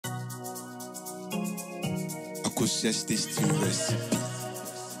Akusia's tasty recipe.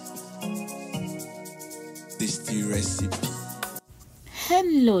 Tasty recipe.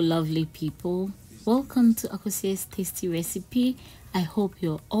 Hello lovely people, welcome to Akusia's tasty recipe. I hope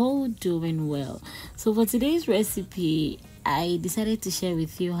you're all doing well. So for today's recipe, I decided to share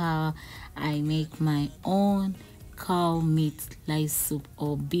with you how I make my own cow meat lice soup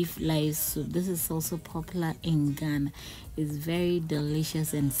or beef lice soup. This is also popular in Ghana. It's very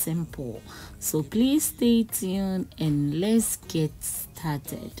delicious and simple. So please stay tuned and let's get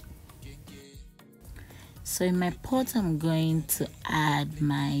started. So in my pot, I'm going to add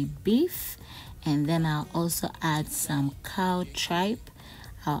my beef, and then I'll also add some cow tripe.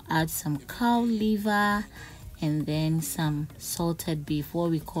 I'll add some cow liver, and then some salted beef, what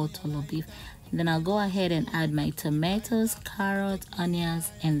we call toloo beef. And then I'll go ahead and add my tomatoes, carrots,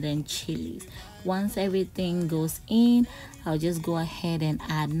 onions, and then chilies. Once everything goes in, I'll just go ahead and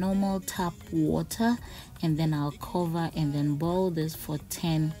add normal tap water, and then I'll cover and then boil this for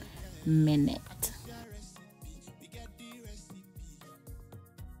 10 minutes.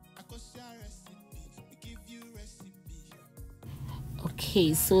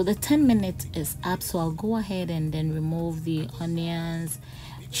 Okay, so the 10 minutes is up, so I'll go ahead and then remove the onions,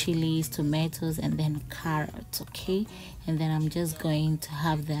 chilies, tomatoes, and then carrots. Okay, and then I'm just going to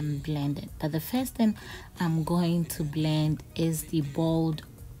have them blended. But the first thing I'm going to blend is the boiled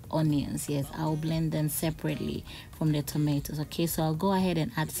onions. Yes, I'll blend them separately from the tomatoes. Okay, so I'll go ahead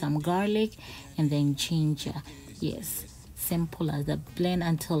and add some garlic and then ginger. Yes, simple as that. Blend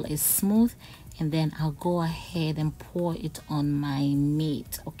until it's smooth, and then I'll go ahead and pour it on my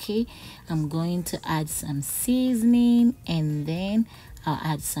meat. Okay, I'm going to add some seasoning, and then I'll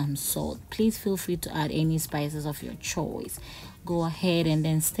add some salt. Please feel free to add any spices of your choice. Go ahead and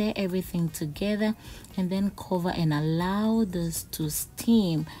then stir everything together, and then cover and allow this to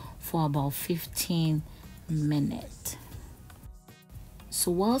steam for about 15 minutes.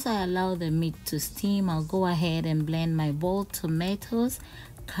 So whilst I allow the meat to steam, I'll go ahead and blend my boiled tomatoes,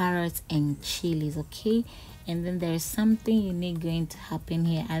 carrots, and chilies. Okay, and then there's something unique going to happen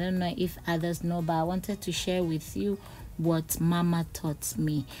here. I don't know if others know, but I wanted to share with you what mama taught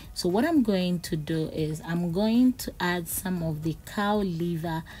me. So what I'm going to do is I'm going to add some of the cow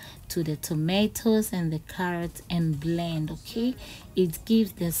liver to the tomatoes and the carrots and blend. Okay, it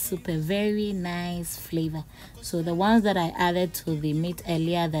gives the soup a very nice flavor. So the ones that I added to the meat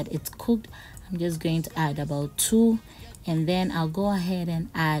earlier that it's cooked, I'm just going to add about 2, and then I'll go ahead and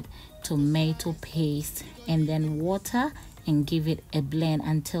add tomato paste and then water and give it a blend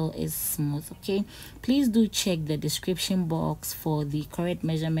until it's smooth. Okay, please do check the description box for the correct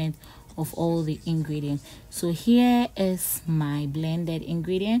measurement of all the ingredients. So here is my blended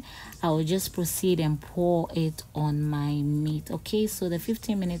ingredient. I will just proceed and pour it on my meat. Okay, so the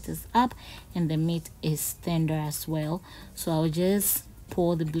 15 minutes is up and the meat is tender as well. So I'll just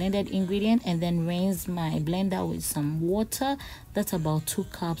pour the blended ingredient and then rinse my blender with some water. That's about 2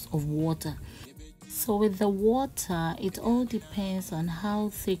 cups of water. So with the water, it all depends on how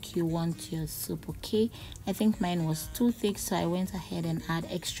thick you want your soup. Okay, I think mine was too thick, so I went ahead and add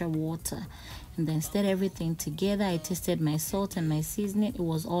extra water and then stirred everything together. I tasted my salt and my seasoning, it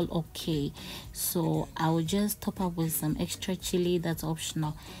was all okay. So I will just top up with some extra chili, that's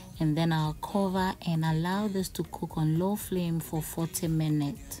optional, and then I'll cover and allow this to cook on low flame for 40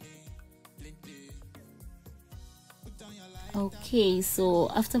 minutes. Okay,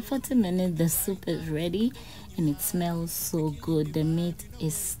 so after 40 minutes the soup is ready and it smells so good. The meat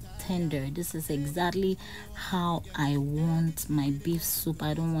is tender. This is exactly how I want my beef soup.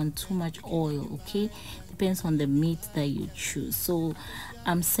 I don't want too much oil. Okay, depends on the meat that you choose. So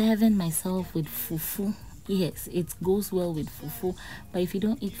I'm serving myself with fufu. Yes, it goes well with fufu, but if you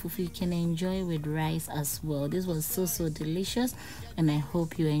don't eat fufu, you can enjoy with rice as well. This was so delicious, and I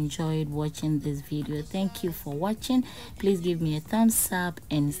hope you enjoyed watching this video. Thank you for watching. Please give me a thumbs up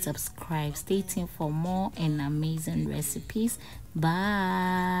and subscribe. Stay tuned for more and amazing recipes.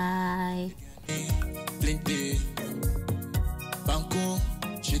 Bye.